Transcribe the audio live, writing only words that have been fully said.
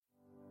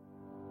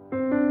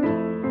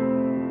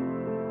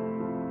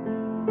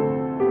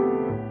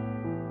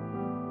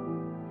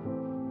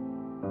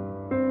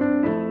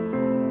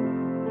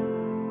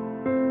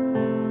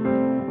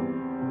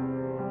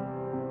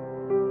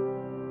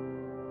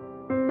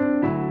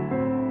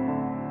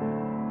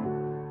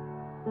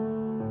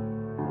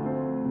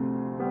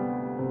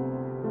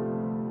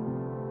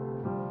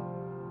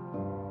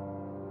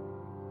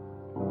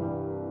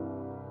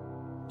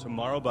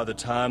Tomorrow by the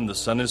time the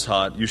sun is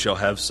hot, you shall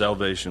have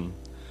salvation.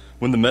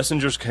 When the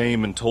messengers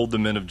came and told the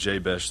men of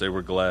Jabesh, they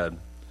were glad.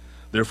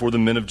 Therefore the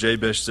men of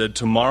Jabesh said,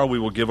 Tomorrow we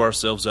will give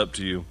ourselves up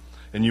to you,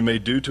 and you may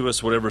do to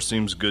us whatever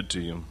seems good to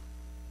you.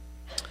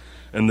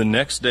 And the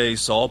next day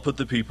Saul put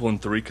the people in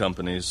 3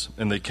 companies,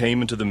 and they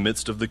came into the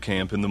midst of the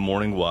camp in the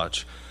morning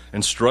watch,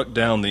 and struck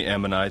down the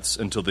Ammonites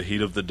until the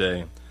heat of the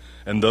day.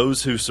 And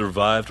those who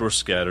survived were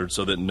scattered,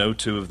 so that no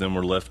 2 of them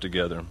were left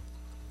together.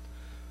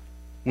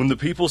 Then the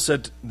people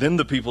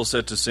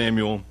said to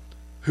Samuel,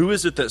 Who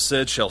is it that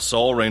said, Shall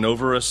Saul reign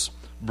over us?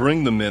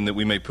 Bring the men that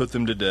we may put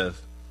them to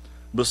death.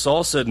 But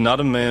Saul said, Not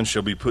a man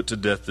shall be put to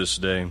death this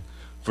day,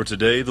 for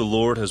today the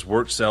Lord has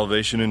worked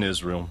salvation in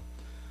Israel.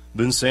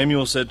 Then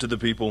Samuel said to the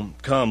people,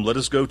 Come, let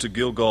us go to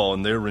Gilgal,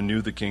 and there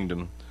renew the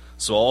kingdom.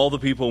 So all the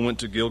people went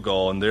to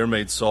Gilgal, and there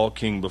made Saul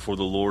king before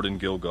the Lord in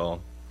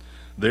Gilgal.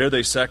 There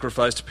they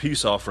sacrificed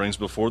peace offerings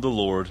before the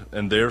Lord,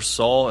 and there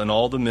Saul and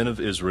all the men of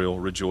Israel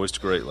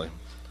rejoiced greatly.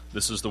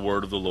 This is the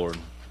word of the Lord.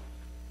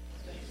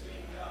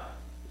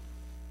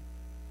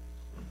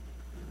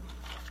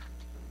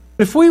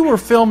 If we were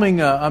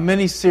filming a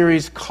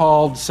mini-series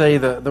called, say,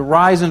 the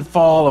Rise and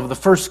Fall of the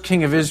First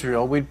King of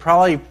Israel, we'd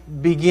probably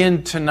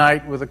begin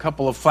tonight with a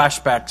couple of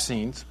flashback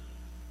scenes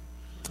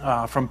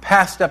from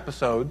past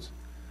episodes.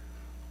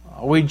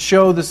 We'd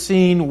show the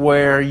scene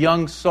where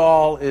young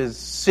Saul is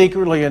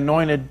secretly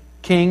anointed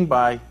king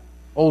by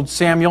old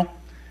Samuel.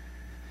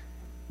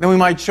 Then we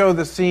might show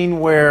the scene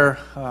where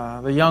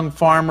the young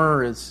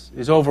farmer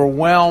is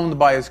overwhelmed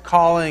by his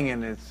calling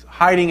and is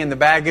hiding in the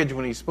baggage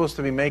when he's supposed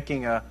to be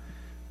making a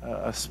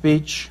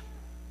speech.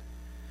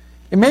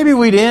 And maybe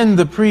we'd end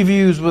the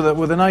previews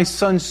with a nice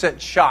sunset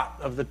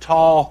shot of the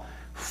tall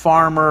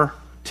farmer,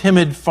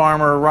 timid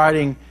farmer,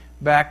 riding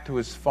back to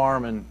his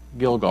farm in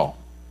Gilgal.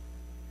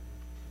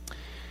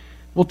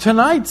 Well,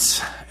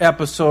 tonight's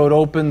episode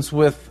opens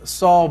with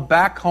Saul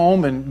back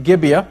home in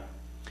Gibeah,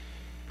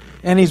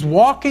 and he's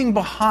walking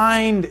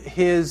behind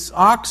his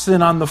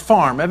oxen on the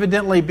farm.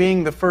 Evidently,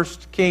 being the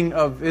first king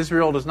of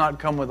Israel does not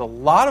come with a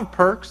lot of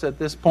perks at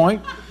this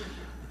point,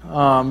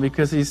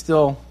 because he's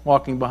still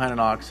walking behind an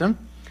oxen.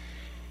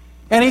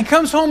 And he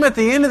comes home at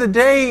the end of the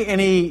day, and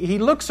he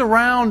looks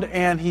around,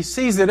 and he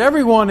sees that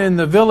everyone in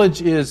the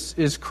village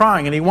is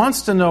crying, and he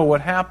wants to know what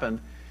happened.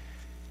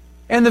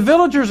 And the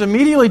villagers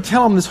immediately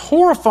tell him this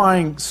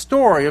horrifying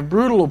story of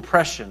brutal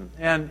oppression.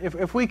 And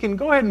if we can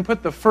go ahead and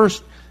put the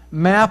first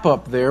map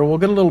up there, we'll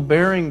get a little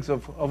bearings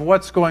of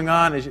what's going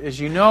on. As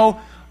you know,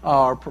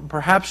 or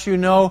perhaps you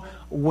know,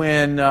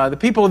 when the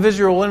people of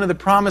Israel went into the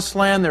Promised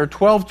Land, there are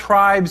 12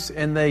 tribes,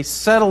 and they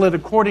settle it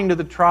according to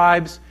the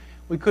tribes.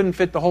 We couldn't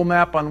fit the whole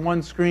map on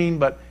one screen,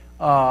 but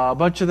a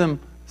bunch of them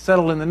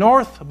settled in the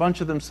north, a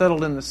bunch of them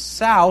settled in the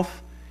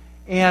south.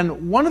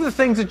 And one of the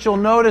things that you'll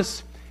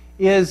notice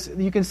is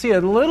you can see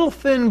a little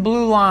thin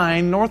blue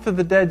line north of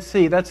the Dead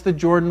Sea. That's the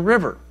Jordan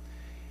River.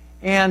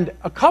 And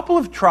a couple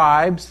of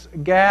tribes,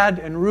 Gad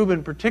and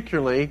Reuben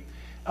particularly,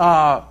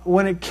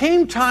 when it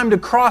came time to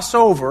cross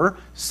over,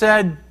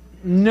 said,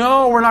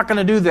 no, we're not going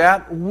to do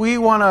that. We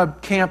want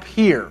to camp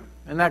here.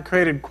 And that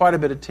created quite a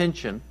bit of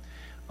tension.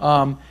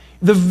 The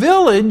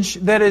village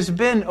that has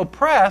been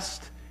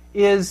oppressed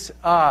is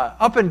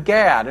up in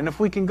Gad. And if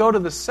we can go to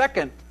the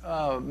second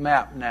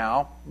map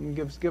now,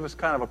 give us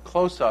kind of a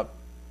close-up.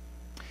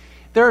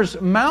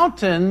 There's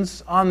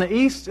mountains on the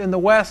east and the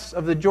west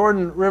of the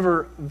Jordan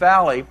River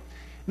Valley.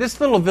 This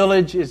little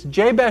village is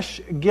Jabesh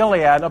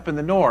Gilead up in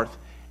the north.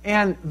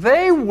 And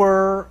they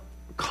were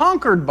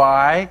conquered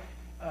by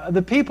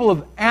the people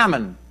of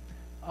Ammon.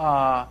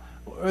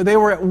 They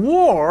were at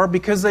war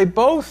because they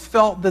both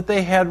felt that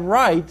they had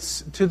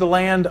rights to the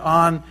land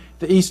on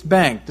the east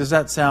bank. Does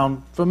that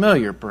sound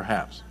familiar,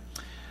 perhaps?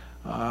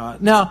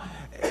 Now,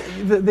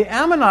 the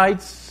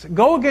Ammonites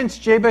go against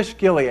Jabesh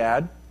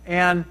Gilead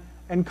and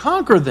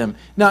conquer them.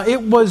 Now, it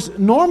was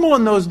normal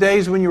in those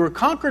days when you were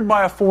conquered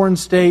by a foreign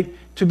state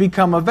to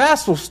become a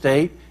vassal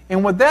state.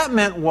 And what that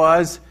meant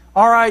was,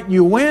 all right,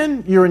 you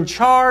win, you're in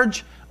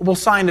charge, we'll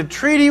sign a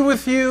treaty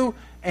with you,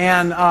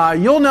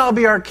 and you'll now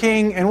be our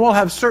king, and we'll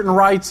have certain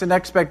rights and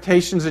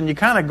expectations, and you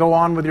kind of go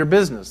on with your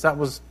business. That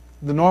was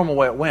the normal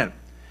way it went.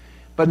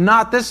 But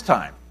not this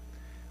time.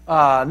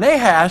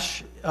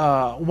 Nahash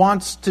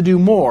wants to do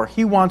more.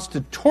 He wants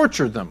to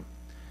torture them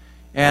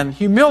and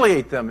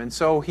humiliate them. And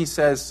so he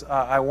says,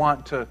 I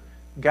want to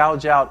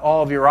gouge out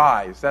all of your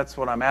eyes. That's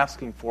what I'm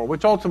asking for,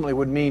 which ultimately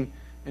would mean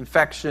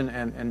infection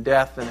and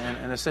death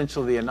and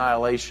essentially the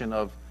annihilation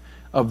of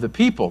the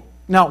people.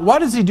 Now, why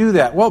does he do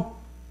that? Well,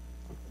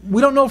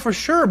 we don't know for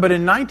sure, but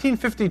in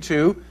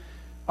 1952,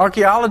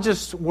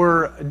 archaeologists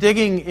were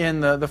digging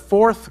in the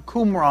fourth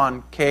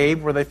Qumran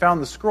cave where they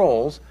found the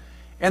scrolls,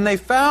 and they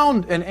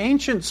found an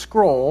ancient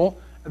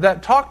scroll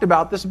that talked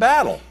about this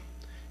battle.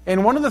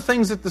 And one of the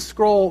things that the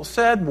scroll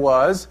said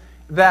was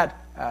that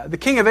the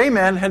king of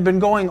Ammon had been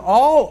going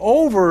all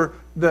over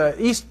the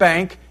east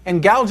bank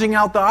and gouging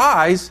out the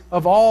eyes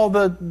of all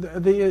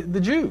the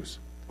Jews.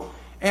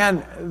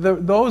 And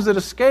those that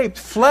escaped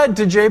fled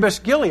to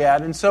Jabesh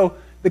Gilead. And so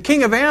the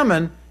king of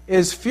Ammon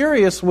is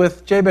furious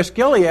with Jabesh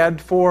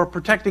Gilead for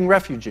protecting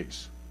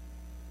refugees.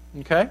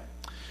 Okay?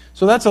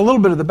 So that's a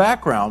little bit of the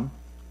background.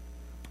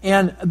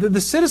 And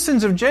the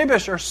citizens of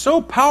Jabesh are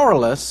so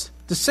powerless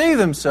to save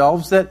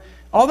themselves that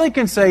all they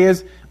can say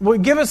is, well,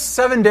 give us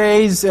 7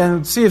 days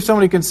and see if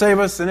somebody can save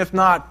us, and if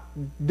not,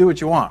 do what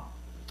you want.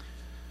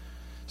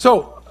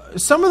 So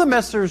some of the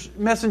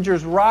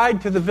messengers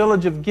ride to the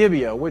village of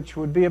Gibeah, which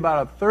would be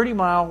about a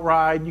 30-mile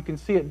ride. You can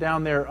see it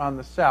down there on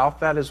the south.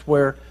 That is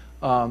where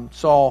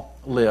Saul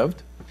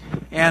lived.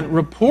 And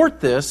report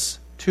this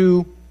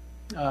to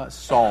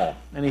Saul.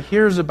 And he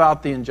hears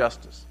about the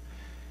injustice.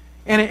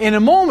 And in a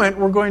moment,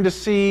 we're going to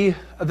see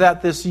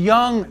that this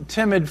young,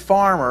 timid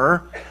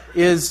farmer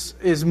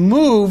is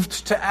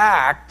moved to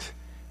act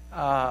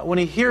when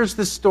he hears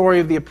the story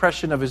of the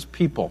oppression of his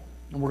people.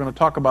 And we're going to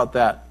talk about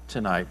that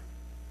tonight.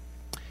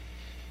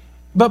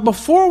 But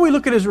before we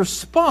look at his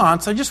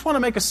response, I just want to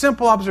make a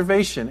simple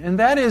observation, and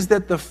that is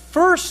that the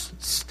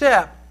first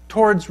step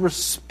towards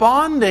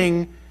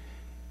responding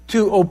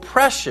to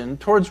oppression,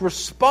 towards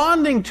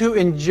responding to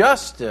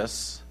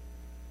injustice,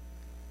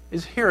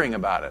 is hearing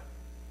about it.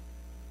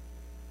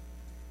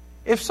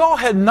 If Saul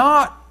had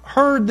not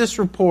heard this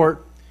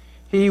report,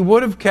 he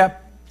would have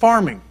kept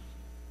farming.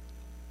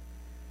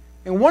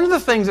 And one of the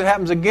things that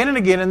happens again and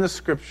again in the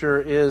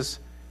Scripture is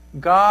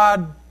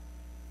God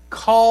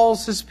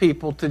calls His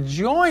people to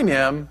join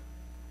Him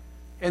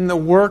in the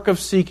work of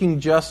seeking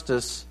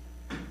justice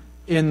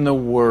in the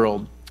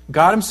world.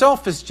 God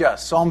Himself is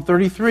just. Psalm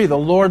 33, the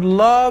Lord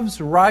loves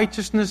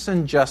righteousness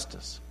and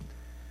justice.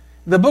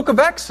 The book of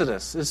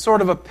Exodus is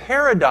sort of a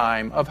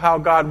paradigm of how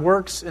God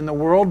works in the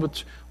world,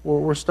 which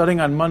we're studying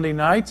on Monday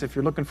nights. If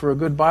you're looking for a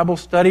good Bible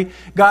study,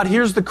 God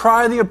hears the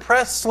cry of the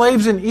oppressed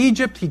slaves in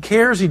Egypt. He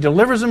cares. He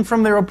delivers them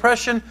from their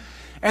oppression.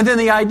 And then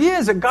the idea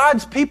is that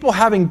God's people,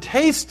 having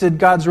tasted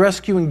God's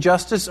rescuing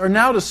justice, are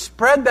now to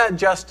spread that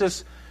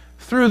justice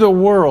through the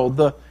world.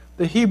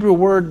 The Hebrew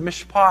word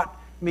mishpat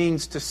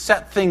means to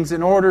set things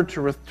in order, to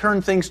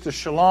return things to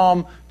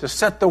shalom, to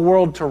set the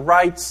world to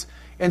rights.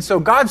 And so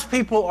God's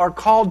people are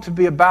called to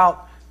be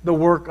about the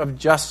work of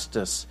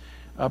justice.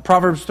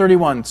 Proverbs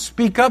 31,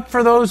 speak up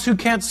for those who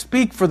can't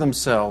speak for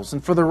themselves,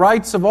 and for the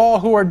rights of all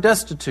who are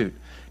destitute.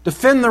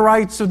 Defend the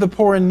rights of the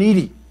poor and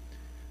needy.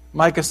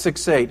 Micah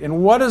 6:8,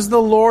 and what does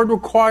the Lord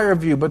require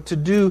of you but to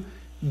do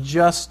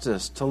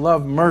justice, to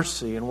love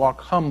mercy, and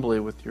walk humbly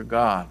with your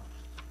God?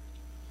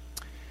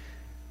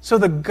 So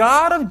the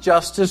God of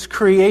justice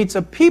creates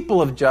a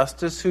people of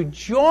justice who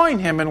join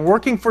Him in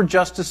working for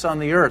justice on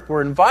the earth.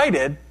 We're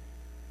invited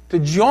to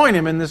join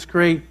Him in this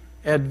great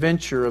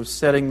adventure of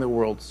setting the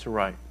world to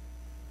right.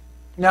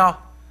 Now,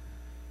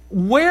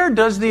 where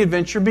does the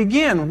adventure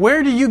begin?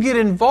 Where do you get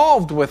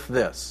involved with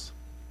this?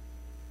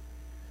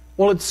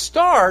 Well, it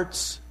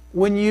starts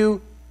when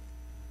you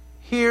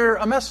hear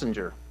a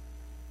messenger.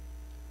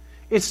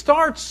 It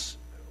starts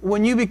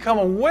when you become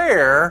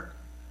aware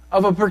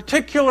of a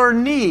particular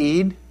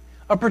need,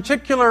 a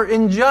particular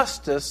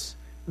injustice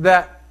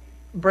that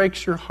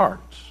breaks your heart.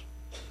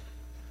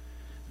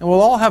 And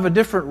we'll all have a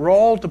different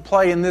role to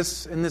play in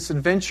this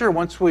adventure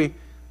once we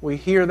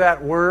hear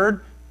that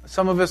word.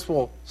 Some of us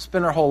will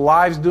spend our whole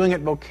lives doing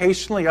it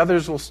vocationally.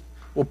 Others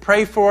will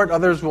pray for it.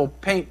 Others will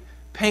paint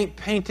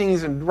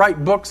paintings and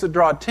write books that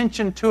draw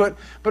attention to it.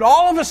 But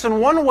all of us in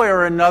one way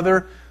or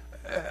another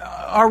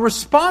are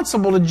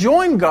responsible to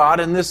join God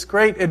in this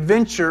great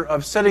adventure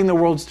of setting the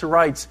world to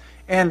rights.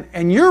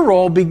 And your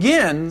role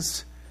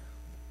begins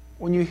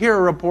when you hear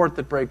a report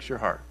that breaks your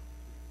heart.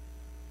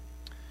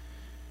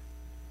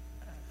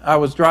 I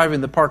was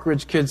driving the Park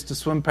Ridge kids to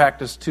swim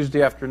practice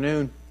Tuesday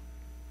afternoon,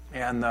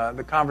 and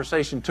the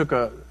conversation took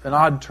an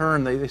odd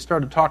turn. They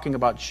started talking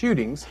about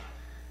shootings.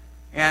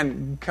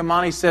 And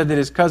Kamani said that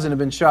his cousin had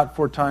been shot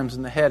 4 times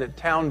in the head at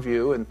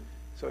Townview, and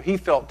so he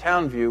felt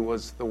Townview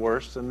was the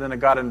worst. And then it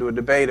got into a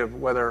debate of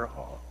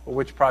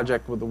which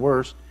project was the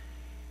worst.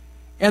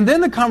 And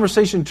then the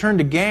conversation turned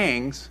to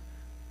gangs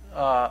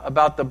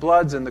about the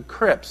Bloods and the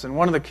Crips. And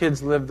one of the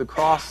kids lived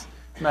across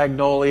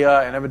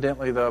Magnolia, and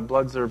evidently the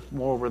Bloods are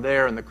more over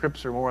there, and the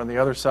Crips are more on the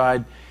other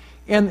side.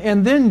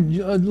 And then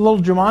little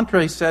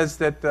Jamontre says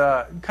that,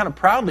 kind of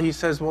proudly, he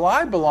says, well,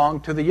 I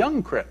belong to the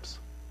young Crips.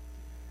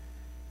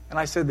 And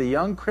I said, the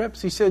young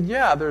Crips? He said,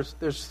 yeah,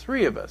 there's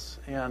 3 of us,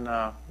 and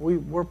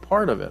we're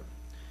part of it.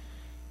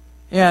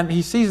 And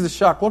he sees the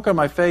shocked look on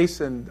my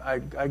face, and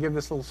I give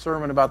this little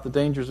sermon about the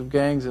dangers of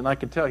gangs, and I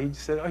could tell. He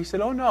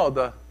said, oh no,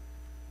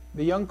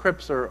 the young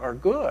Crips are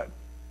good.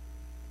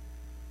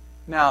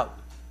 Now,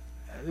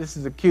 this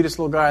is the cutest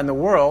little guy in the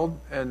world,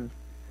 and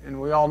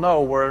we all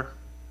know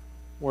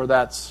where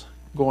that's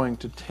going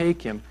to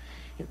take him.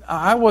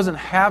 I wasn't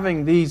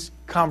having these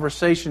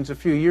conversations a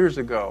few years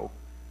ago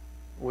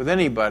with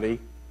anybody,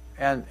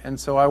 and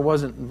so I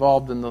wasn't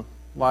involved in the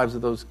lives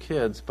of those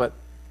kids. But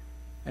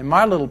in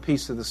my little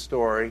piece of the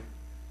story,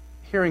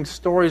 hearing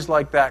stories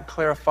like that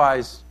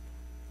clarifies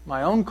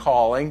my own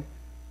calling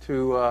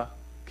to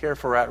care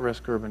for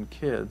at-risk urban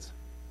kids.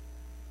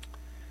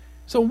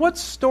 So what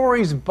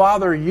stories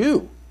bother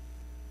you?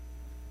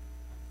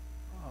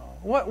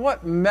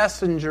 What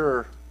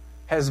messenger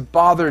has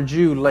bothered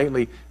you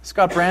lately?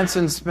 Scott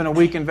Branson spent a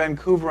week in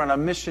Vancouver on a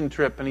mission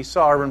trip, and he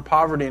saw urban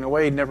poverty in a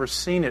way he'd never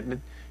seen it, and it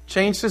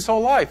changed his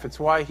whole life. It's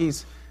why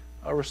he's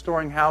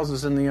restoring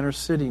houses in the inner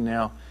city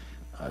now.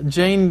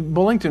 Jane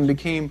Bullington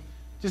became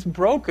just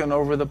broken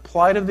over the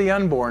plight of the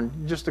unborn.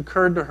 It just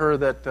occurred to her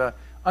that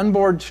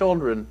unborn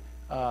children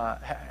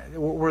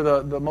were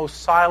the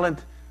most silent,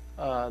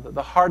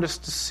 the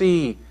hardest to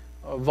see,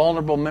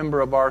 vulnerable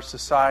member of our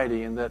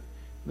society, and that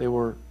they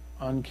were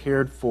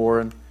uncared for,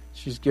 and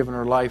she's given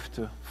her life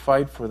to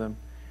fight for them.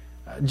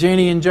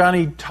 Janie and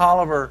Johnny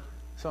Tolliver,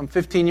 some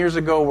 15 years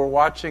ago, were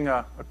watching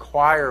a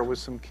choir with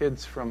some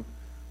kids from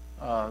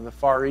the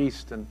Far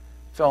East and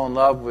fell in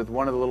love with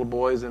one of the little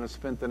boys and have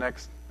spent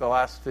the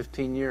last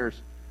 15 years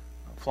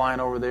flying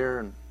over there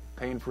and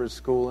paying for his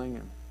schooling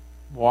and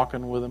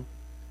walking with him.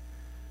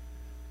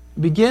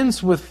 It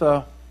begins with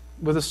a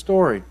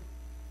story.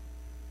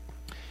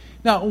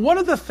 Now, one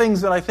of the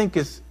things that I think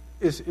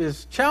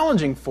is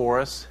challenging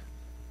for us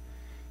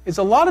is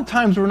a lot of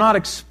times we're not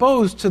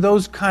exposed to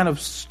those kind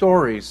of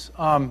stories.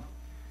 I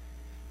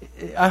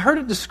heard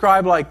it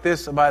described like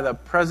this by the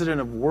president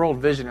of World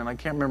Vision, and I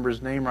can't remember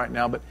his name right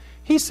now, but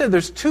he said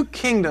there's two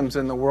kingdoms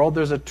in the world.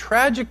 There's a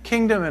tragic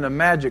kingdom and a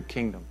magic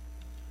kingdom.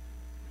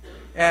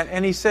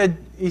 And he said,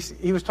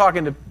 he was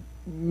talking to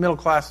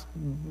middle-class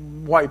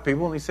white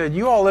people, and he said,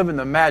 you all live in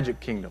the magic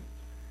kingdom.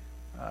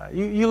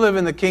 You live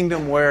in the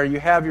kingdom where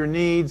you have your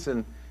needs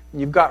and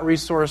you've got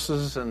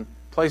resources and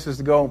places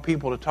to go and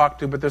people to talk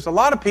to, but there's a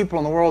lot of people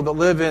in the world that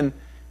live in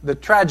the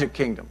tragic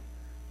kingdom,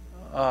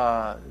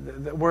 where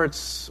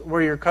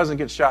your cousin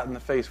gets shot in the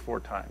face 4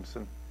 times,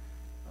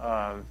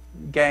 and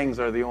gangs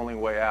are the only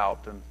way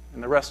out,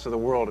 and the rest of the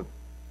world it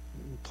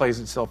plays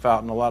itself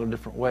out in a lot of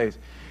different ways.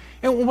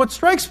 And what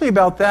strikes me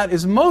about that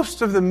is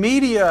most of the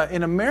media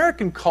in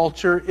American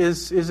culture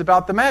is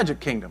about the magic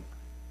kingdom.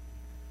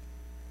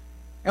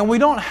 And we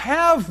don't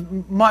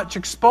have much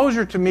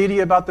exposure to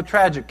media about the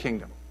tragic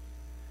kingdom.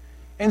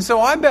 And so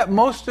I bet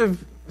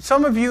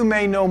some of you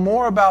may know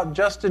more about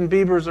Justin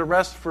Bieber's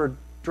arrest for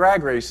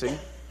drag racing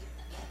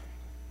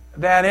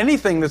than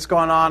anything that's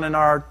gone on in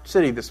our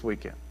city this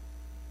weekend.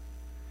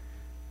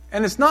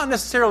 And it's not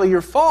necessarily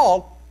your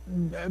fault,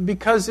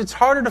 because it's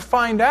harder to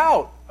find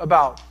out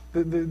about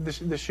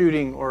the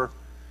shooting or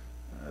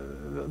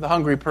the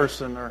hungry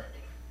person, or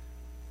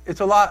it's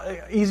a lot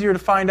easier to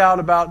find out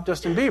about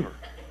Justin Bieber.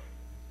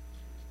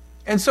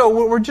 And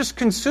so we're just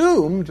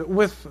consumed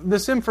with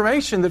this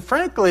information that,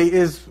 frankly,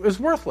 is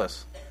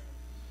worthless.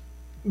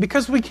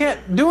 Because we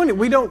can't do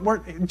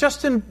anything.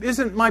 Justin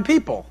isn't my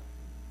people.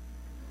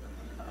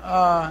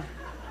 I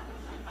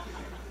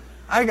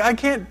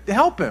can't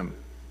help him.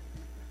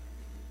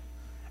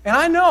 And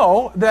I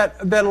know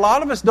that a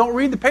lot of us don't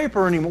read the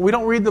paper anymore. We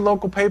don't read the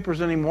local papers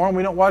anymore, and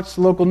we don't watch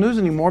the local news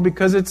anymore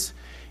because it's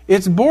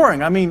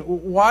boring. I mean,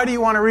 why do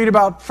you want to read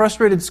about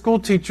frustrated school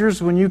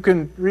teachers when you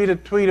can read a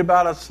tweet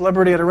about a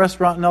celebrity at a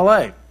restaurant in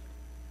L.A.?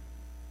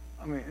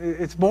 I mean,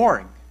 it's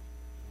boring.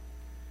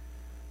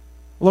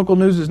 Local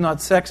news is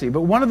not sexy.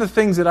 But one of the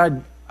things that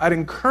I'd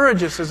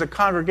encourage us as a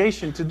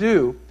congregation to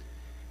do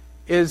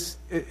is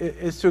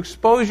to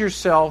expose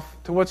yourself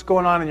to what's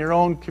going on in your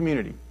own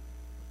community,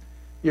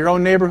 your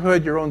own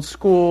neighborhood, your own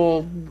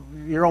school,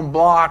 your own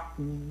block.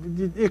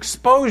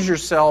 Expose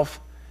yourself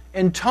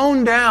and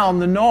tone down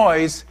the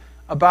noise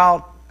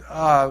about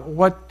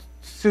what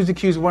Susie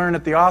Q's wearing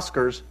at the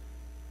Oscars,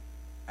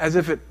 as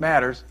if it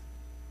matters,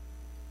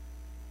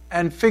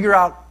 and figure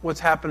out what's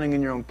happening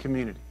in your own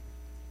community.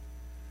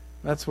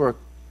 That's where a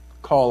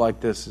call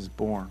like this is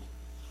born.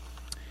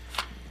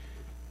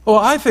 Well,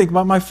 I think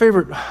my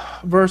favorite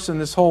verse in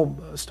this whole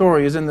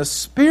story is, "And the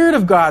Spirit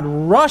of God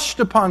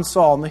rushed upon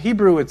Saul." In the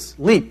Hebrew, it's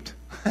leaped.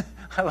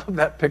 I love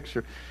that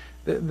picture.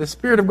 The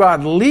Spirit of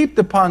God leaped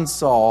upon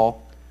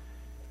Saul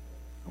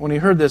when he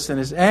heard this, and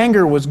his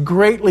anger was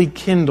greatly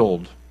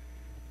kindled.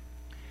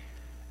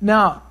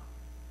 Now,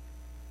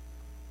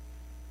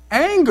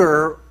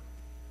 anger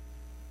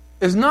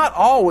is not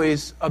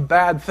always a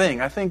bad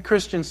thing. I think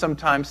Christians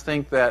sometimes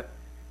think that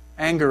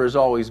anger is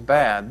always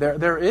bad.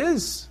 There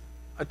is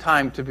a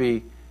time to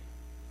be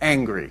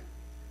angry.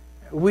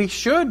 We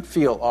should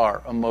feel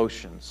our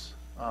emotions.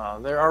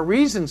 There are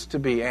reasons to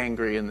be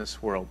angry in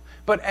this world.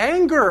 But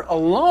anger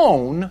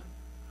alone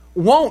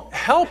won't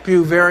help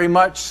you very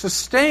much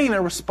sustain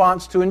a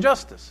response to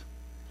injustice.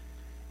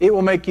 It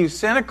will make you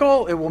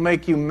cynical, it will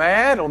make you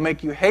mad, it will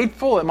make you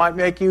hateful, it might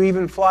make you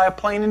even fly a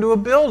plane into a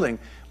building,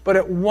 but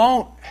it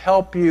won't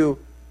help you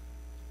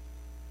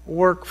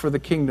work for the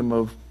kingdom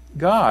of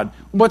God.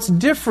 What's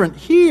different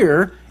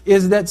here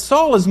is that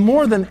Saul is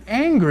more than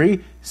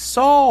angry.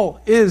 Saul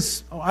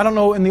is, I don't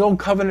know in the Old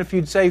Covenant if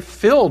you'd say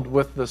filled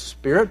with the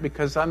Spirit,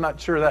 because I'm not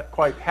sure that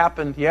quite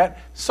happened yet.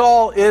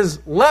 Saul is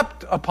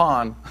leapt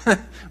upon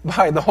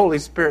by the Holy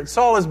Spirit.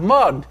 Saul is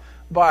mugged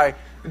by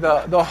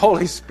the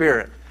Holy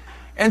Spirit.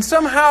 And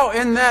somehow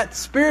in that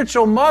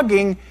spiritual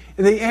mugging,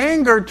 the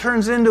anger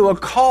turns into a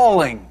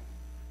calling.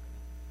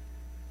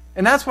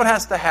 And that's what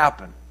has to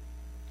happen.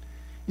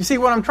 You see,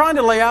 what I'm trying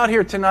to lay out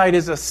here tonight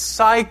is a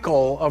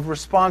cycle of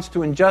response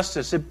to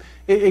injustice.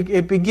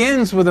 It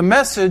begins with a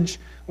message,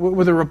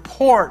 with a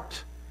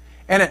report,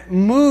 and it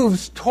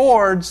moves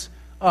towards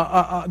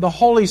the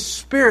Holy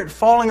Spirit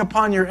falling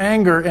upon your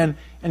anger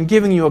and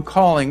giving you a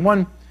calling.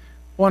 One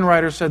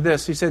writer said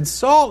this. He said,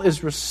 Saul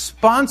is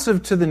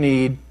responsive to the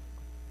need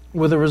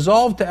with a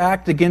resolve to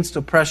act against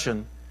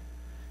oppression.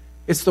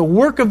 It's the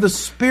work of the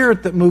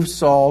Spirit that moves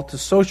Saul to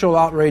social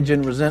outrage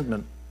and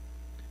resentment.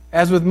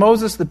 As with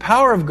Moses, the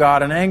power of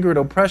God and anger and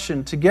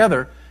oppression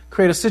together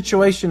create a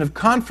situation of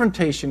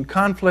confrontation,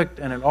 conflict,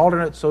 and an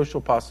alternate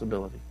social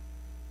possibility.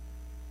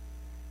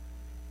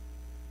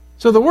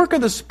 So the work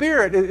of the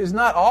Spirit is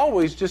not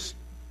always just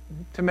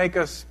to make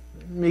us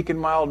meek and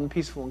mild and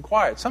peaceful and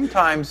quiet.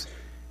 Sometimes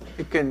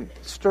it can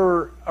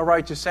stir a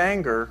righteous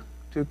anger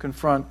to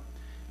confront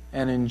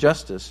an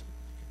injustice.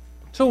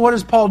 So what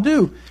does Paul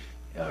do?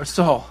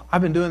 Saul,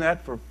 I've been doing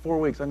that for 4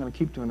 weeks. I'm going to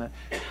keep doing that.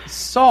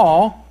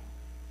 Saul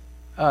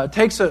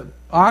takes an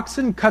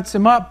oxen, cuts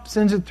him up,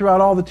 sends it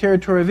throughout all the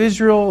territory of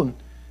Israel, and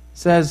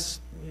says,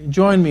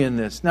 join me in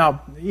this.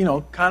 Now,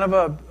 kind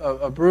of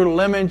a brutal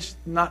image,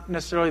 not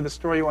necessarily the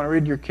story you want to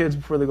read to your kids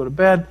before they go to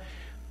bed.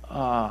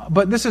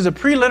 But this is a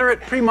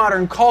pre-literate,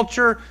 pre-modern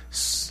culture.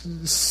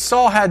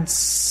 Saul had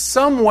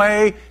some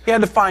way, he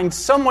had to find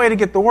some way to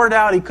get the word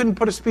out. He couldn't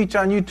put a speech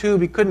on YouTube.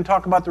 He couldn't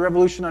talk about the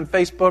revolution on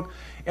Facebook.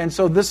 And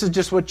so this is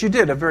just what you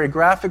did, a very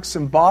graphic,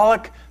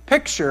 symbolic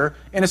picture.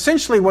 And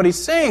essentially what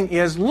he's saying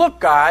is, look,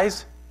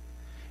 guys,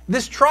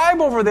 this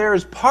tribe over there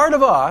is part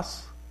of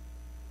us.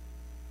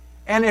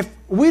 And if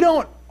we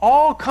don't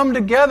all come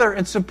together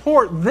and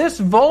support this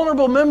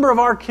vulnerable member of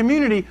our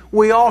community,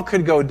 we all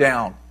could go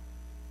down.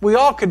 We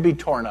all could be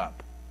torn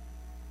up.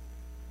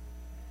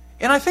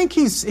 And I think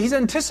he's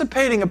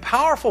anticipating a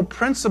powerful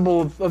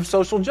principle of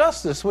social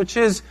justice, which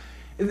is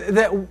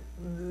that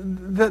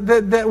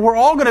we're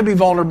all going to be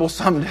vulnerable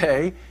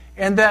someday,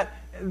 and that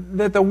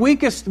the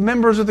weakest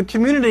members of the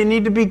community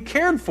need to be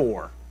cared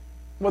for,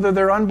 whether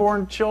they're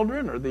unborn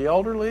children or the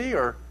elderly,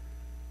 or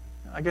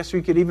I guess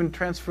we could even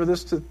transfer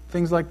this to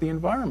things like the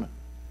environment.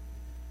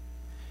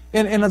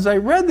 And as I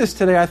read this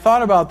today, I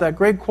thought about that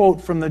great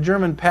quote from the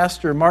German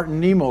pastor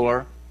Martin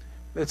Niemöller.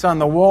 It's on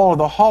the wall of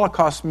the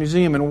Holocaust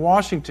Museum in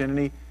Washington,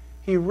 and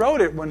he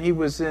wrote it when he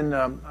was in,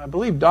 I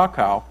believe,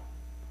 Dachau.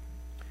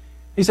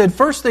 He said,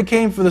 first they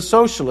came for the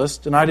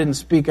socialists, and I didn't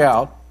speak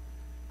out,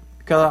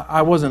 because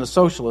I wasn't a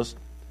socialist.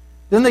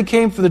 Then they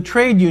came for the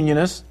trade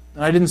unionists,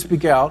 and I didn't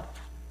speak out,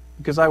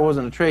 because I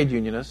wasn't a trade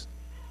unionist.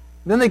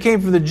 Then they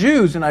came for the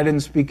Jews, and I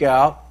didn't speak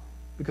out,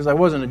 because I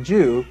wasn't a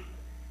Jew.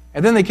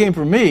 And then they came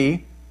for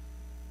me,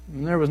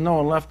 and there was no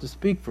one left to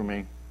speak for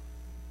me.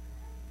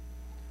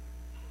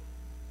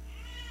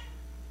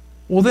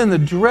 Well, then the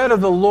dread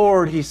of the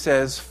Lord, he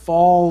says,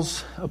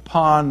 falls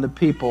upon the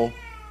people,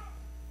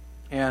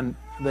 and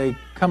they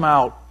come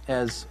out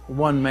as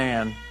one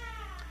man.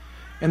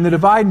 And the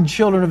divided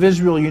children of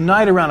Israel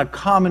unite around a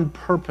common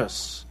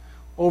purpose,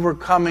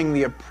 overcoming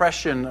the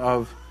oppression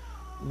of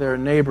their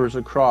neighbors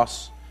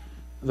across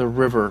the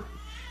river.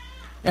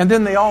 And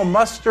then they all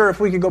muster, if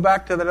we could go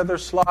back to that other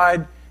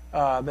slide,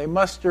 they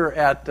muster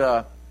at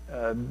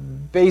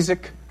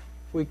Bezek, if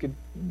we could,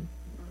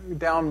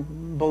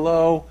 down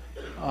below,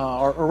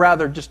 or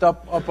rather just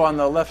up on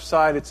the left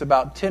side. It's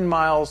about 10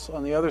 miles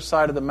on the other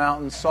side of the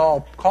mountain.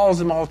 Saul calls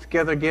them all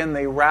together again.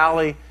 They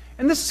rally.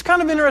 And this is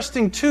kind of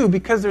interesting, too,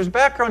 because there's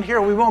background here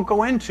we won't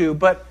go into,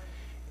 but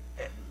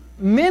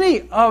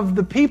many of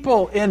the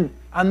people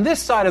on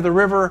this side of the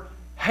river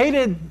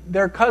hated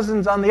their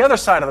cousins on the other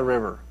side of the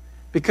river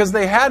because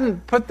they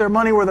hadn't put their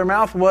money where their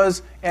mouth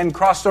was and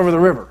crossed over the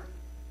river.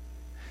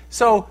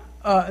 So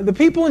the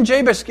people in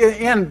Jabesh,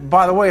 and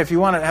by the way, if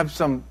you want to have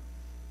some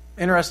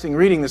interesting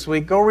reading this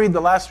week, go read the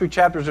last 3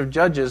 chapters of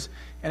Judges,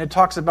 and it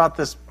talks about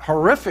this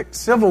horrific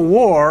civil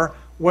war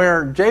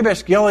where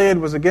Jabesh Gilead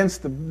was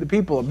against the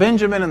people of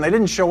Benjamin, and they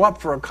didn't show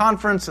up for a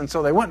conference, and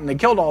so they went and they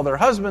killed all their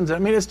husbands. I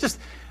mean, it's just,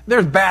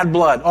 there's bad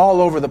blood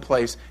all over the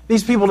place.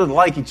 These people didn't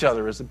like each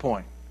other, is the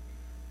point.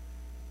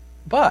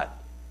 But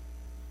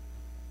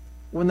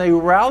when they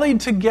rallied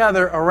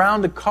together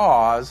around a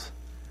cause,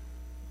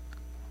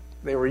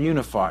 they were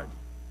unified.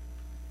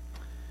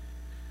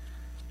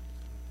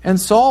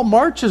 And Saul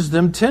marches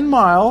them 10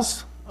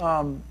 miles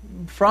from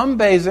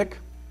Bezek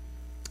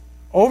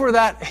over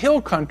that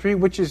hill country,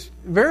 which is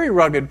very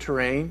rugged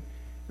terrain.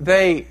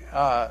 They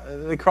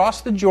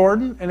cross the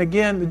Jordan, and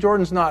again, the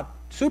Jordan's not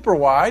super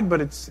wide,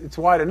 but it's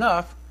wide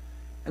enough.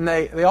 And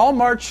they all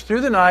march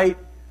through the night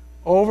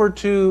over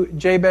to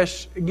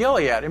Jabesh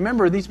Gilead.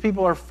 Remember, these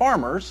people are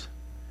farmers.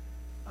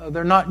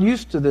 They're not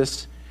used to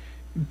this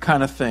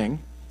kind of thing.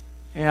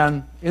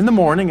 And in the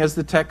morning, as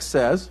the text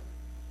says,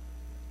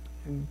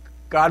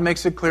 God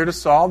makes it clear to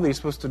Saul that he's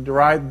supposed to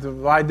divide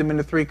them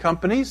into 3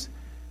 companies,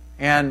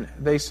 and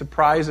they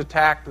surprise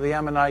attack the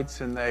Ammonites,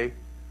 and they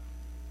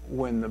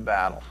win the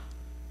battle.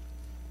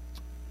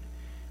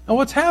 Now,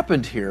 what's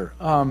happened here?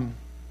 God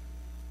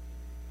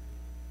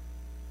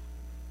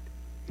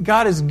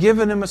has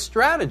given him a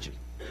strategy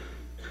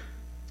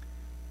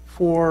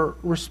for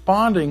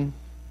responding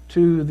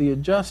to the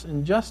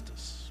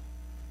injustice.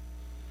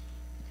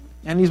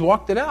 And he's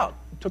walked it out.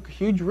 He took a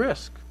huge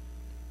risk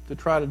to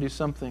try to do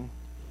something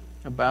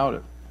about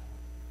it.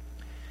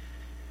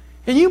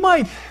 And you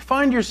might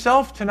find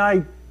yourself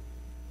tonight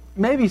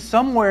maybe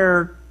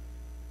somewhere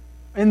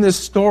in this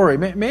story.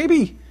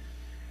 Maybe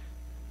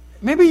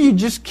you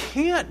just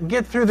can't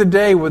get through the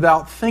day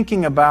without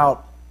thinking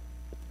about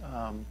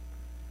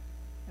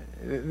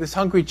this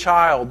hungry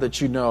child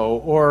that you know,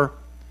 or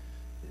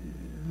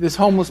this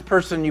homeless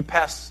person you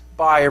pass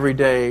by every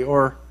day,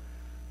 or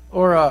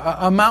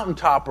a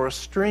mountaintop or a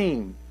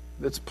stream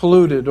that's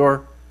polluted,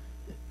 or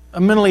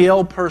a mentally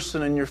ill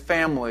person in your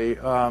family,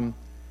 the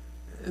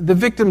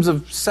victims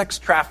of sex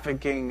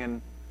trafficking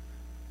in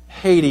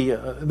Haiti,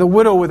 the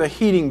widow with a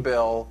heating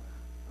bill,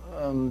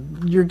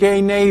 your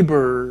gay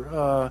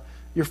neighbor,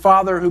 your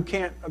father who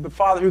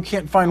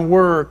can't find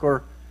work,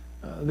 or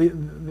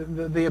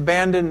the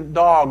abandoned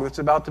dog that's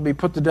about to be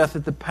put to death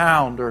at the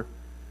pound, or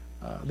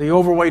the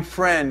overweight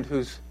friend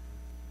who's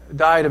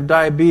died of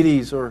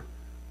diabetes, or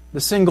the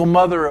single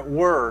mother at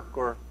work,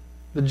 or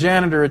the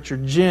janitor at your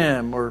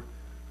gym, or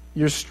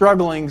your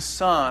struggling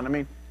son. I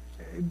mean,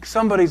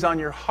 somebody's on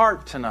your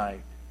heart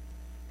tonight,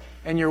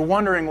 and you're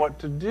wondering what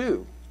to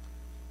do.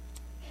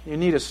 You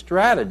need a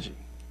strategy.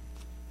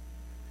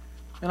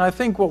 And I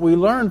think what we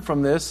learn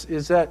from this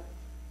is that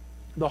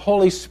the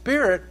Holy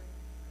Spirit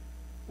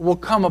will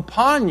come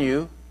upon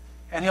you,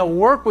 and He'll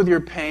work with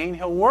your pain,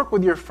 He'll work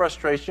with your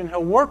frustration,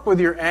 He'll work with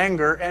your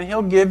anger, and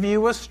He'll give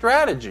you a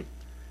strategy.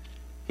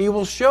 He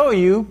will show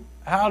you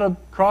how to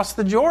cross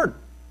the Jordan.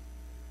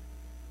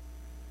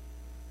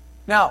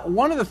 Now,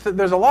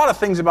 there's a lot of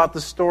things about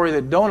this story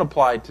that don't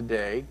apply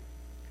today.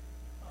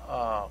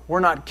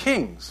 We're not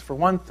kings, for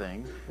one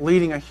thing,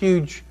 leading a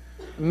huge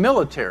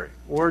military.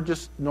 We're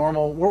just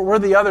normal. We're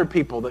the other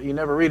people that you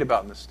never read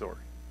about in this story.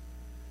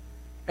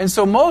 And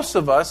so most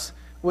of us,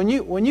 when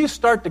you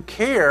start to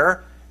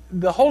care,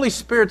 the Holy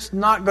Spirit's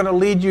not going to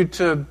lead you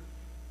to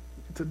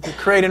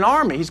create an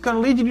army. He's going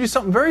to lead you to do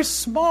something very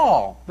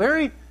small,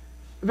 very,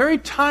 very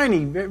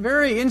tiny,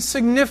 very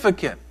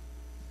insignificant,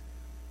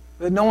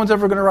 that no one's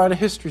ever going to write a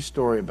history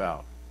story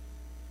about.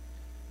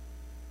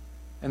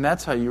 And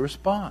that's how you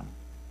respond.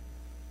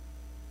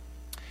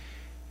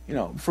 You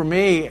know, for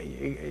me,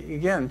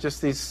 again,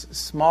 just these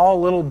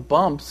small little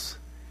bumps.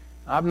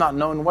 I've not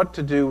known what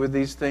to do with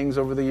these things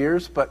over the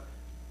years, but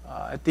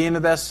at the end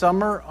of that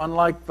summer,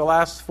 unlike the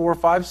last 4 or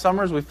 5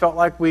 summers, we felt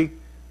like we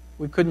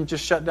couldn't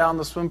just shut down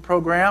the swim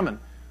program. And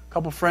a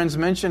couple friends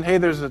mentioned, hey,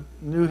 there's a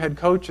new head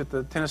coach at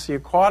the Tennessee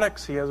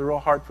Aquatics. He has a real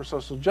heart for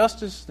social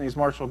justice. His name's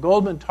Marshall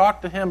Goldman.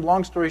 Talked to him.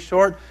 Long story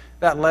short,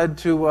 that led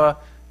to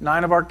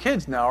 9 of our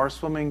kids now are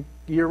swimming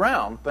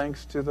year-round,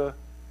 thanks to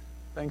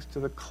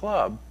the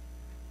club.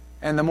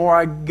 And the more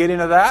I get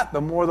into that,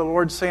 the more the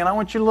Lord's saying, I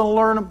want you to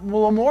learn a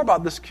little more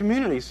about this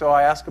community. So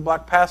I asked a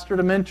black pastor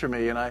to mentor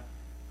me, and I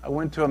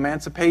went to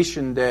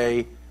Emancipation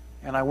Day,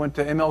 and I went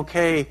to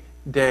MLK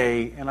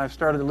Day, and I've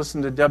started to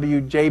listen to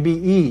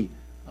WJBE,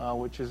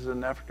 which is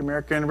an African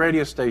American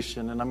radio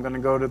station, and I'm going to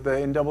go to the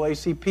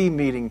NAACP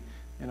meeting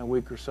in a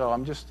week or so.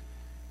 I'm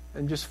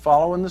just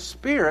following the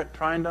Spirit,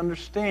 trying to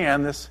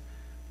understand this,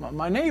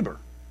 my neighbor.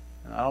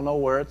 And I don't know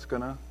where it's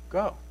going to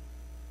go.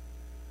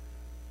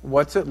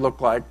 What's it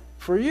look like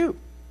for you?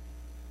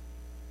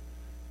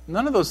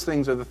 None of those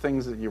things are the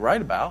things that you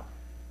write about.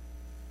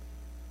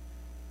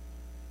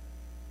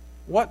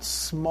 What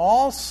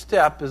small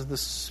step is the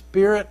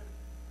Spirit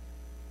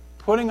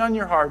putting on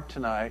your heart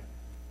tonight,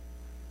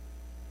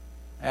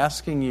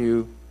 asking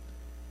you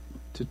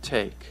to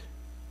take?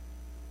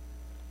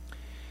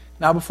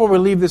 Now, before we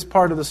leave this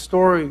part of the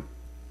story,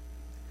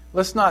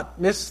 let's not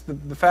miss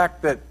the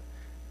fact that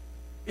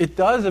it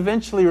does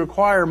eventually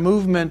require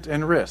movement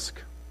and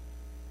risk.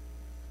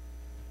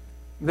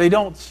 They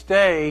don't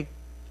stay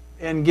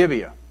in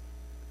Gibeah.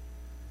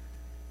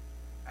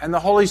 And the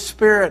Holy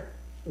Spirit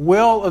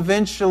will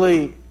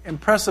eventually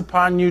impress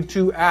upon you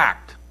to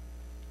act.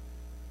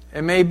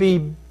 It may be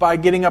by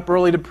getting up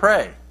early to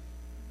pray. It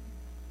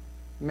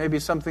may be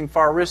something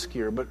far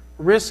riskier, but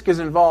risk is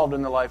involved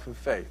in the life of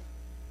faith.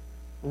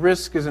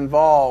 Risk is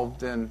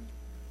involved in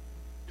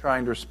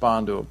trying to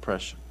respond to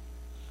oppression.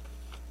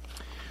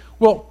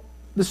 Well,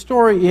 the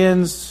story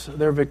ends.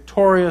 They're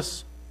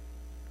victorious.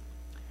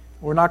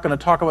 We're not going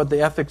to talk about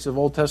the ethics of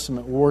Old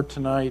Testament war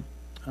tonight.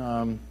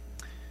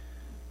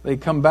 They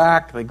come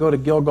back, they go to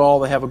Gilgal,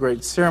 they have a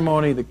great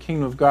ceremony, the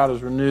kingdom of God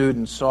is renewed,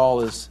 and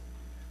Saul is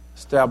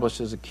established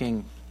as a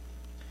king.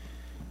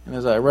 And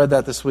as I read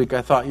that this week,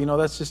 I thought,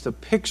 that's just a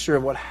picture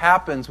of what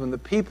happens when the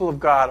people of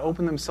God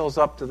open themselves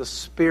up to the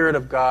Spirit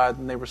of God,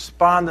 and they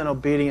respond in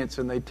obedience,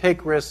 and they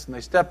take risks, and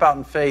they step out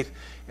in faith,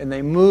 and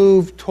they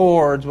move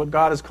towards what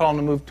God has called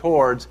them to move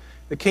towards.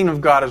 The kingdom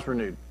of God is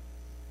renewed.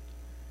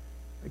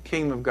 The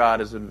kingdom of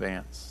God is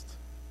advanced.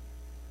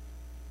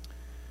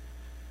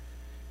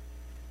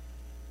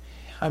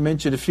 I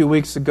mentioned a few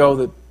weeks ago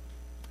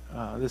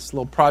that this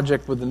little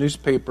project with the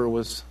newspaper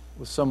was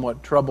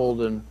somewhat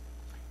troubled, and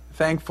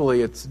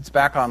thankfully it's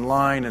back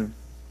online, and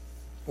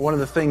one of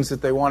the things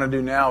that they want to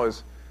do now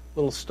is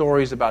little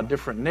stories about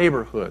different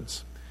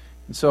neighborhoods.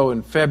 And so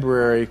in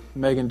February,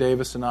 Megan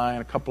Davis and I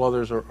and a couple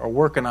others are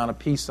working on a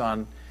piece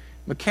on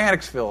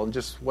Mechanicsville and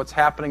just what's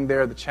happening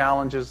there, the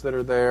challenges that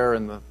are there,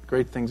 and the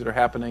great things that are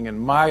happening. And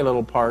my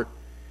little part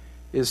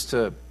is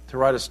to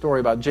write a story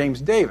about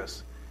James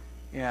Davis.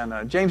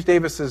 And James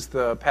Davis is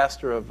the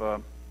pastor of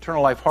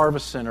Eternal Life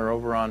Harvest Center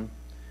over on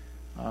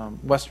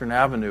Western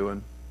Avenue,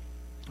 and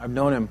I've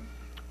known him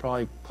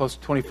probably close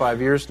to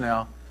 25 years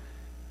now.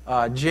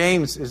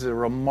 James is a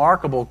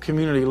remarkable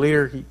community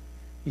leader.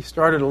 He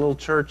started a little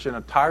church in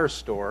a tire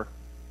store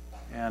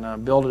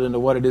and built it into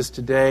what it is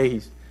today.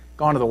 He's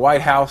gone to the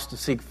White House to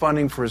seek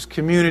funding for his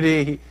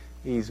community.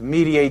 He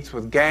mediates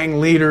with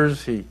gang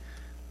leaders. He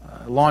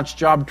launched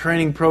job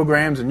training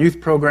programs and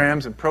youth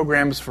programs and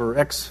programs for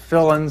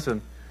ex-felons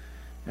and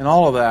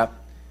all of that.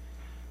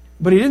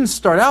 But he didn't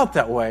start out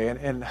that way.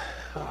 And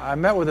I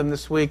met with him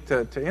this week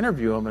to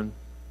interview him. And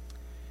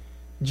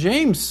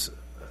James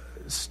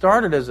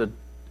started as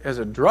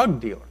a drug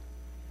dealer.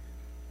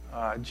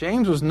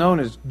 James was known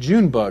as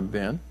Junebug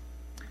then.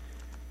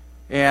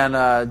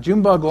 And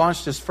Junebug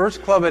launched his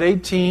first club at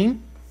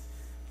 18.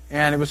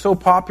 And it was so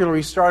popular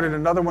he started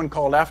another one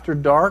called After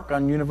Dark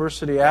on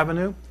University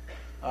Avenue.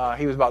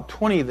 He was about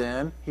 20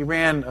 then. He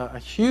ran a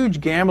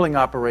huge gambling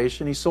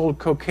operation. He sold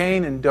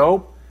cocaine and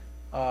dope.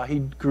 He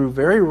grew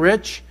very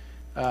rich,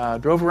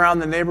 drove around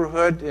the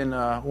neighborhood in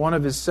one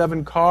of his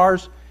 7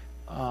 cars.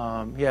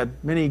 He had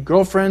many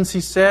girlfriends,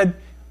 he said.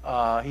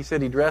 He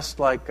said he dressed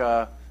like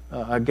a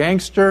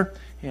gangster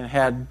and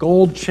had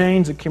gold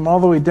chains that came all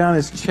the way down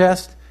his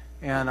chest.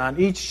 And on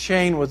each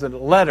chain was a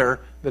letter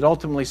that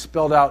ultimately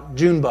spelled out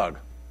Junebug.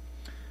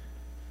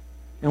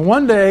 And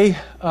one day,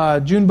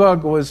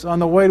 Junebug was on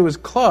the way to his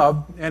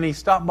club, and he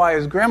stopped by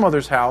his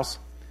grandmother's house,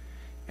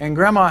 and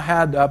Grandma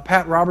had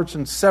Pat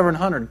Robertson's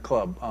 700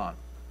 Club on.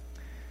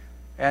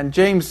 And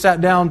James sat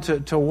down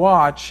to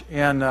watch,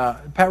 and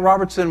Pat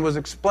Robertson was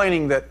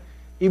explaining that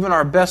even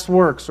our best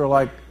works are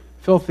like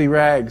filthy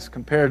rags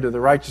compared to the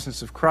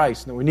righteousness of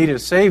Christ, and that we needed a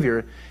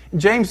Savior. And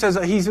James says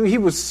that he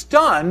was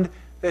stunned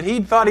that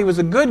he thought he was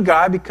a good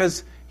guy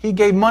because he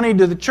gave money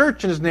to the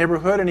church in his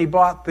neighborhood, and he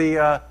bought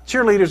the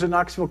cheerleaders at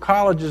Knoxville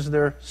Colleges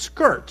their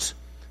skirts.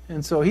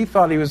 And so he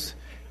thought he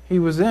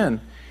was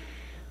in.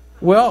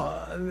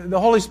 Well, the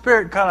Holy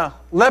Spirit kind of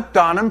leapt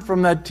on him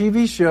from that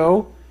TV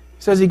show.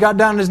 He says he got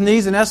down on his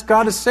knees and asked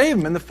God to save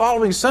him. And the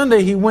following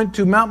Sunday, he went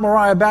to Mount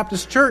Moriah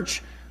Baptist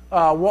Church.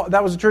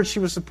 That was the church he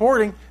was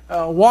supporting.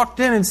 Walked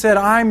in and said,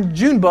 "I'm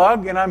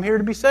Junebug, and I'm here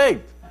to be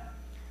saved."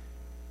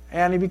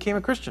 And he became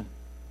a Christian.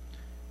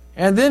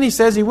 And then he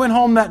says he went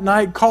home that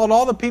night, called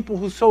all the people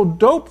who sold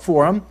dope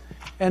for him,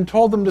 and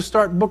told them to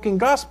start booking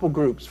gospel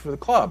groups for the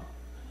club.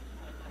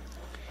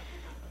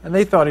 And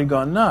they thought he'd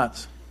gone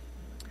nuts.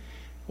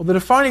 Well, the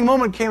defining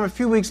moment came a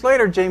few weeks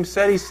later, James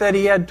said. He said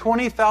he had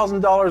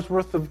 $20,000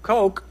 worth of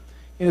coke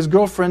in his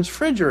girlfriend's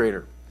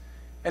refrigerator.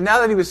 And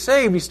now that he was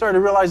saved, he started to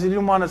realize he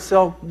didn't want to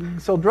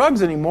sell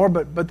drugs anymore,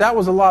 but that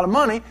was a lot of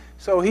money.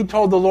 So he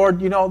told the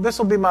Lord, this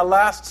will be my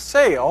last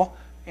sale,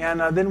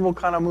 and then we'll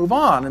kind of move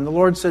on. And the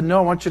Lord said, "No,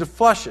 I want you to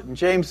flush it." And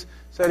James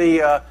said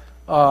he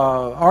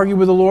argued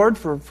with the Lord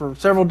for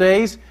several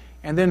days,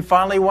 and then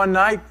finally one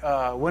night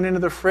went into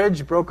the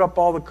fridge, broke up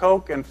all the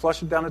coke, and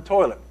flushed it down the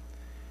toilet.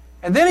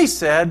 And then he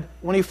said,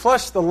 when he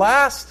flushed the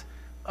last,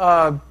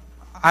 I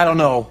don't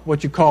know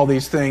what you call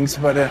these things,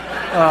 but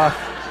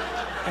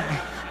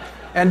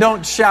and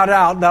don't shout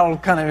out, that will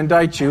kind of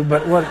indict you,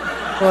 but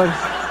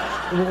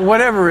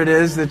whatever it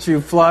is that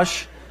you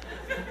flush.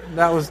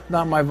 That was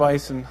not my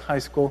vice in high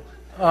school.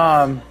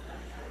 Not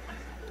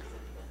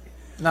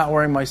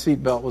wearing my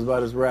seatbelt was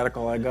about as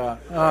radical I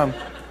got.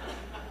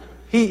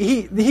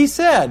 He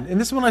said, and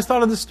this is when I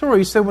thought of this story,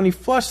 he said when he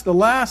flushed the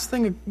last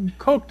thing of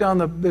coke down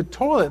the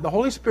toilet, the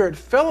Holy Spirit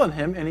fell on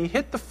him and he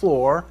hit the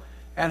floor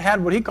and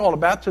had what he called a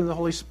baptism of the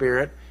Holy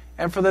Spirit,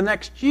 and for the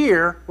next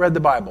year read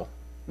the Bible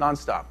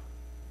nonstop.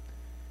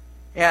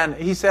 And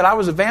he said, "I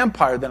was a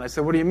vampire then." I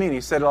said, "What do you mean?"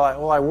 He said,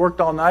 "Well, I worked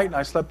all night and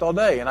I slept all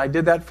day. And I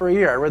did that for a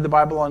year. I read the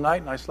Bible all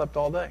night and I slept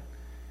all day."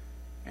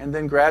 And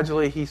then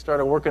gradually he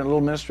started working in a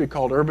little ministry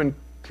called Urban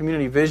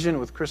Community Vision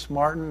with Chris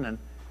Martin. And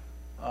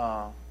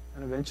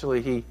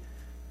eventually he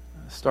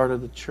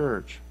started the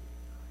church.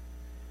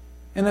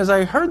 And as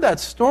I heard that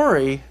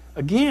story,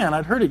 again,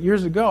 I'd heard it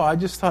years ago, I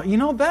just thought,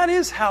 that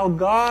is how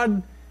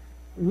God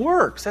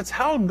works. That's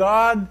how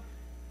God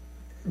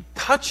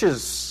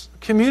touches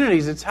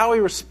communities. It's how he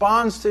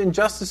responds to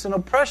injustice and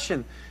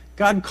oppression.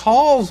 God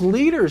calls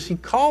leaders. He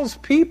calls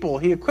people.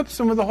 He equips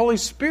them with the Holy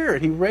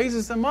Spirit. He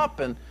raises them up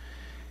and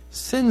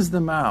sends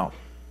them out.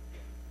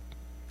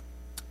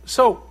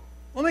 So,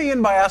 let me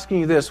end by asking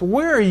you this.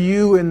 Where are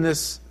you in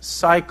this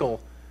cycle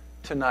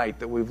tonight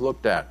that we've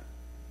looked at?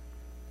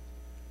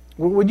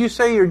 Would you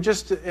say you're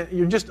just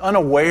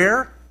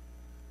unaware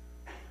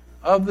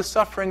of the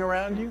suffering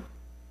around you?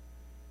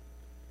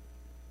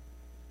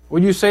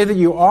 Would you say that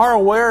you are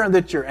aware and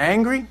that you're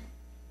angry?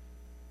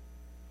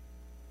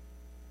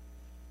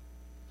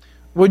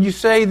 Would you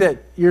say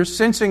that you're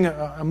sensing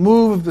a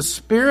move of the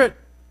Spirit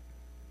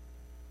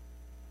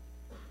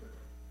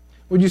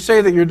Would you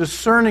say that you're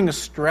discerning a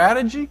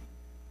strategy?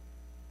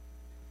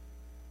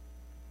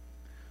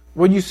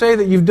 Would you say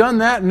that you've done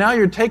that and now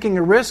you're taking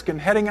a risk and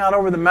heading out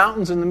over the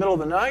mountains in the middle of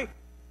the night?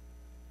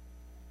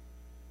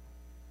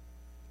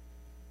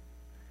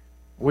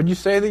 Would you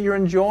say that you're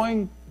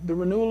enjoying the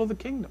renewal of the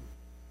kingdom?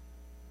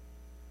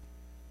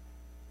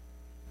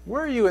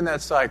 Where are you in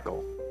that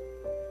cycle?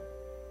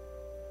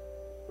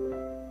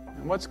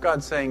 And what's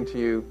God saying to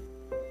you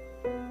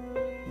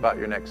about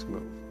your next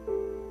move?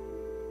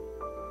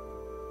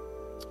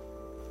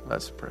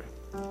 Let's pray.